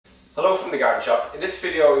Hello from the garden shop. In this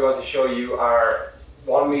video we want to show you our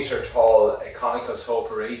 1 meter tall conical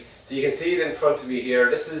topiary. So you can see it in front of me here.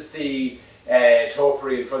 This is the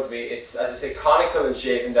topiary in front of me. It's, as I say, conical in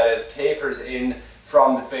shape in that it tapers in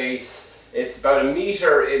from the base. It's about 1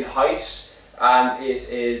 meter in height and it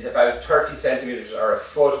is about 30 centimeters or a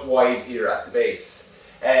foot wide here at the base.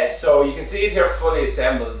 So you can see it here fully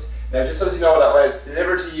assembled. Now, just so you know that when it's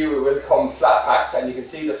delivered to you, it will come flat packed, and you can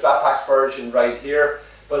see the flat packed version right here.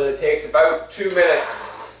 But it takes about 2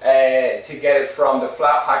 minutes to get it from the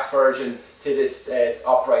flat packed version to this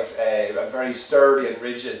upright, very sturdy and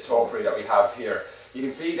rigid topiary that we have here. You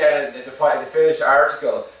can see then that the finished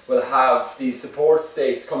article will have these support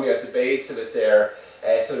stakes coming out the base of it there.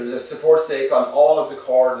 So there's a support stake on all of the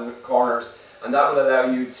corners, and that will allow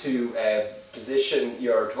you to position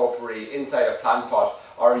your topiary inside a plant pot,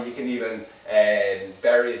 or you can even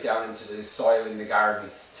bury it down into the soil in the garden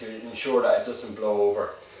to ensure that it doesn't blow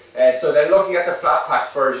over. So then, looking at the flat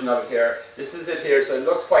packed version of it here, this is it here. So it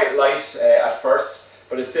looks quite light at first,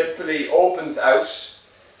 but it simply opens out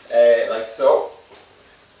like so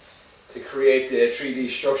to create the 3D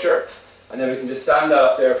structure, and then we can just stand that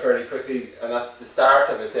up there fairly quickly, and that's the start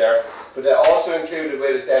of it there. But also included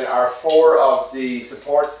with it then are 4 of the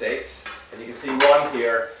support stakes, and you can see one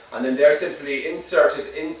here, and then they're simply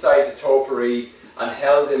inserted inside the topiary and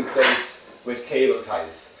held in place with cable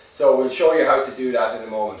ties. So we'll show you how to do that in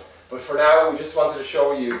a moment. But for now, we just wanted to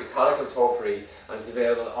show you the conical topiary, and it's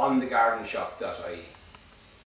available on thegardenshop.ie.